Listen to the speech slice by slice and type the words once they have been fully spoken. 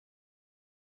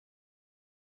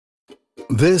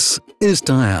This is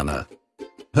Diana.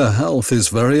 Her health is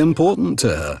very important to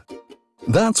her.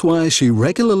 That's why she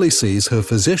regularly sees her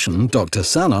physician, Dr.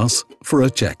 Sanos, for a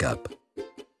checkup.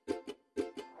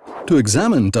 To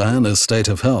examine Diana's state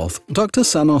of health, Dr.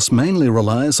 Sanos mainly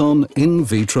relies on in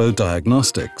vitro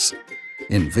diagnostics.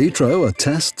 In vitro are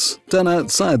tests done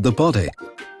outside the body,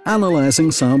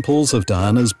 analyzing samples of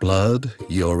Diana's blood,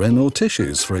 urine or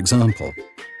tissues, for example.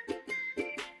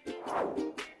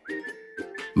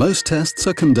 Most tests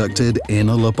are conducted in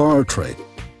a laboratory.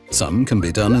 Some can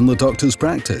be done in the doctor's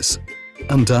practice,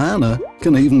 and Diana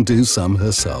can even do some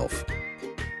herself.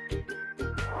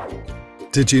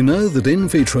 Did you know that in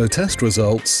vitro test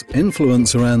results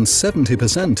influence around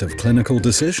 70% of clinical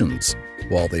decisions,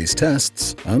 while these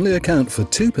tests only account for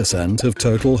 2% of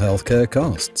total healthcare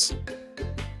costs?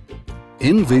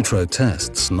 In vitro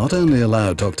tests not only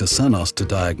allow Dr. Sanos to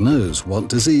diagnose what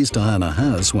disease Diana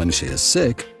has when she is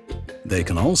sick, they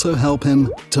can also help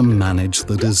him to manage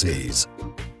the disease.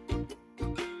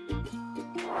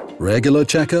 Regular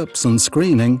checkups and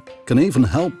screening can even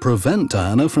help prevent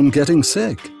Diana from getting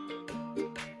sick.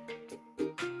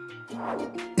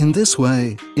 In this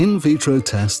way, in vitro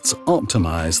tests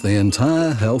optimize the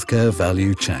entire healthcare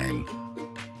value chain.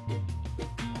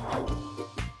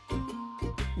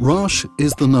 Roche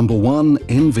is the #1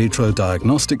 in vitro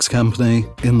diagnostics company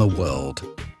in the world.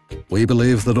 We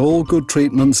believe that all good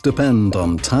treatments depend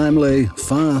on timely,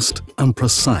 fast, and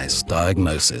precise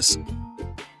diagnosis.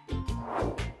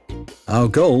 Our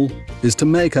goal is to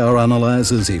make our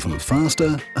analyzers even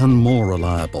faster and more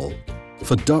reliable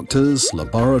for doctors,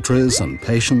 laboratories, and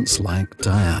patients like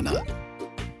Diana.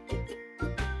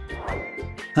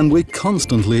 And we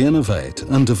constantly innovate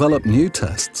and develop new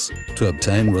tests to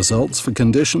obtain results for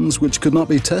conditions which could not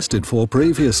be tested for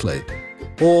previously,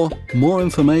 or more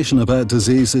information about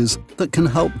diseases that can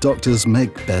help doctors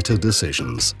make better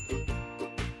decisions.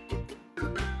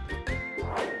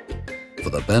 For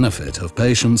the benefit of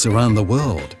patients around the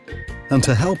world, and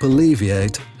to help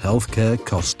alleviate healthcare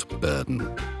cost burden.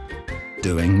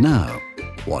 Doing now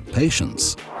what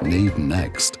patients need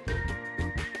next.